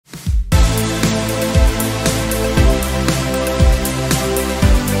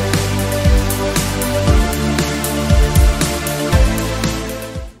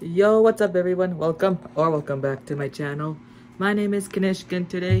Yo, what's up everyone? Welcome back to my channel. My name is Kanishkan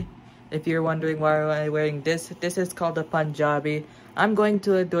today. If you're wondering why I'm wearing this is called a Punjabi. I'm going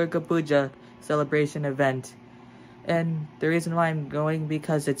to a Durga Puja celebration event. And the reason why I'm going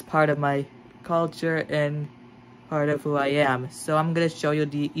because it's part of my culture and part of who I am. So I'm gonna show you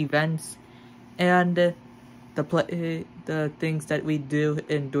the events and the things that we do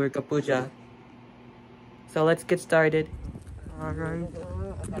in Durga Puja. So let's get started. Alright.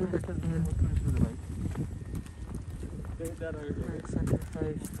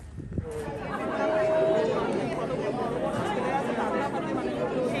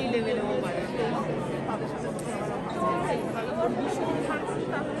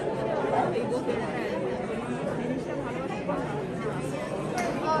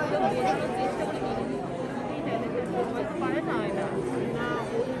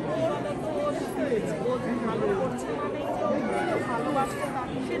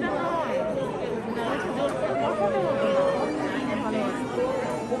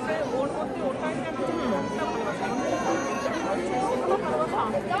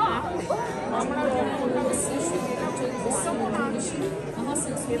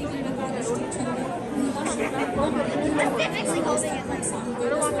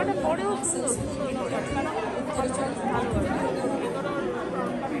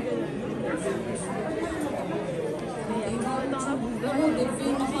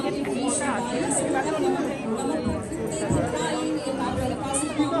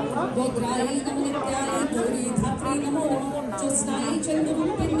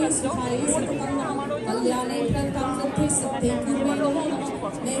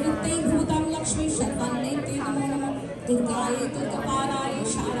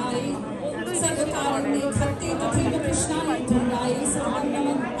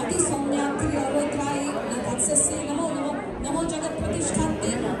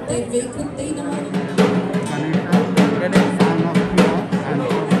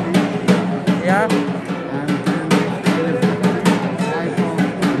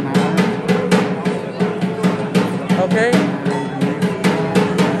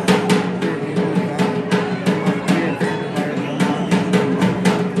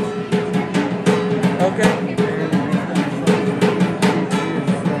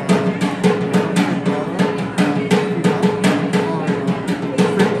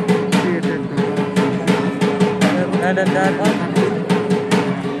 And then that one.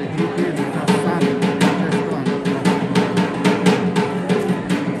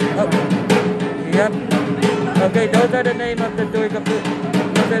 Oh, yep. Okay, those are the name of the Durga Puja.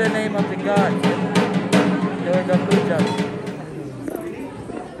 Those are the name of the gods. Durga Puja.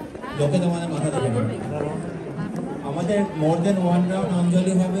 আমাদের মোর দেন one round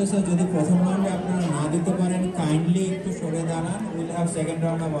অঞ্জলি হবে so যদি প্রথম রাউন্ডে আপনারা না দিতে পারেন kindly একটু সরে দাঁড়ান will have second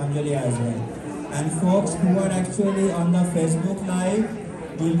round of Anjali as well and folks who are actually on the Facebook live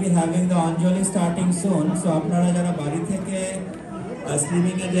will be having the Anjali starting soon so আপনারা যারা বাড়ি থেকে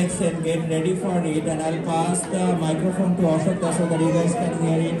streaming এ দেখছেন get ready for it and I'll pass the microphone to Ashok so that you guys can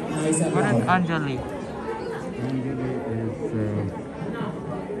hear it nice and loud. What is Anjali?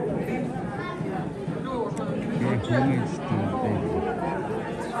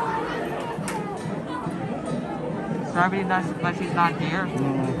 Sorry, but she's not here.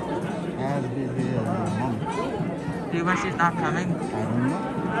 See why she's not coming? I don't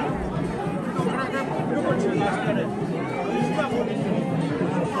know.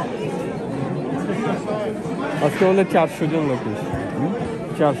 আজকে হলে 400 জন লোক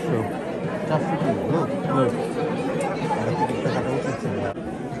 400 লোক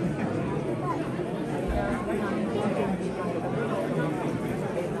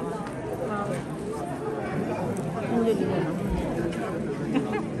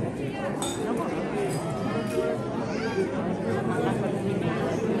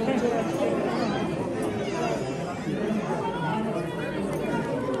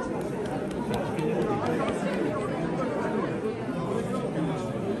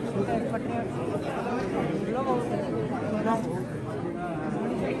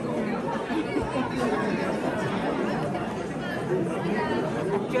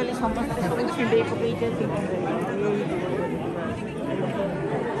Actually, someone is going to be completed.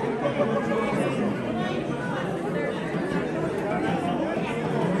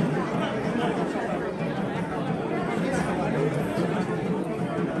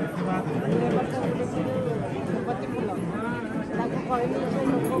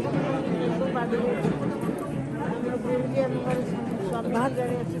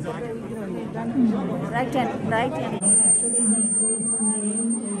 Right hand, right hand.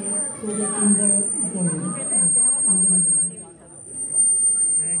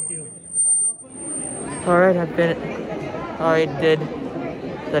 Thank you. Alright, I did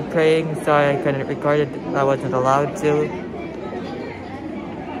the praying, sorry I couldn't record it, I wasn't allowed to.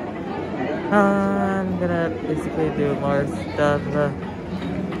 I'm gonna basically do more stuff,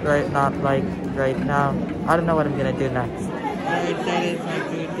 not like right now. I don't know what I'm gonna do next. Alright, that is my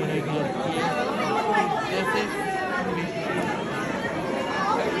food getting up here. This is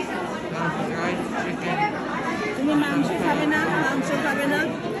rice, chicken. তুমি মাংস খাবে না? মাংস খাবে না?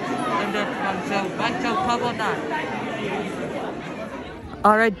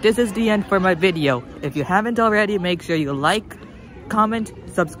 Alright, this is the end for my video. If you haven't already, make sure you like, comment,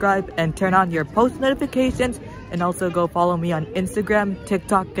 subscribe, and turn on your post notifications. And also go follow me on Instagram,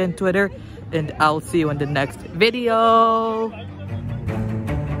 TikTok, and Twitter. And I'll see you in the next video.